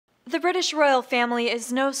The British royal family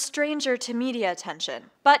is no stranger to media attention,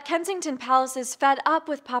 but Kensington Palace is fed up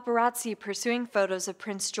with paparazzi pursuing photos of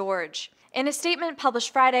Prince George. In a statement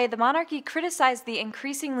published Friday, the monarchy criticized the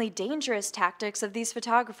increasingly dangerous tactics of these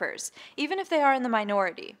photographers, even if they are in the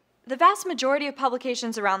minority. The vast majority of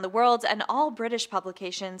publications around the world and all British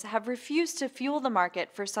publications have refused to fuel the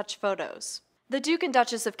market for such photos. The Duke and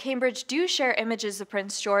Duchess of Cambridge do share images of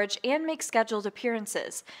Prince George and make scheduled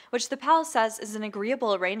appearances, which the palace says is an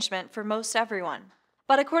agreeable arrangement for most everyone.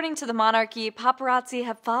 But according to the monarchy, paparazzi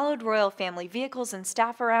have followed royal family vehicles and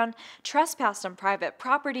staff around, trespassed on private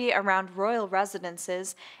property around royal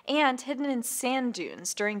residences, and hidden in sand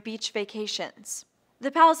dunes during beach vacations.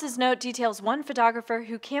 The palace's note details one photographer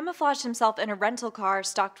who camouflaged himself in a rental car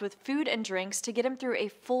stocked with food and drinks to get him through a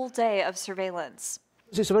full day of surveillance.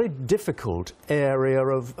 It's a very difficult area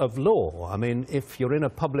of law. I mean, if you're in a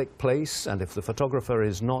public place and if the photographer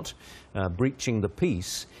is not breaching the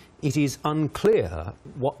peace, it is unclear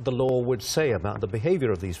what the law would say about the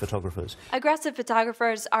behavior of these photographers. Aggressive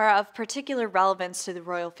photographers are of particular relevance to the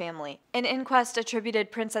royal family. An inquest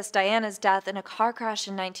attributed Princess Diana's death in a car crash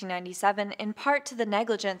in 1997 in part to the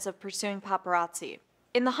negligence of pursuing paparazzi.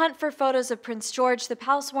 In the hunt for photos of Prince George, the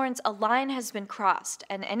palace warns a line has been crossed,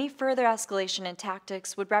 and any further escalation in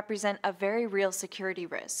tactics would represent a very real security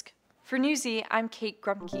risk. For Newsy, I'm Kate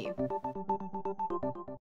Grumke.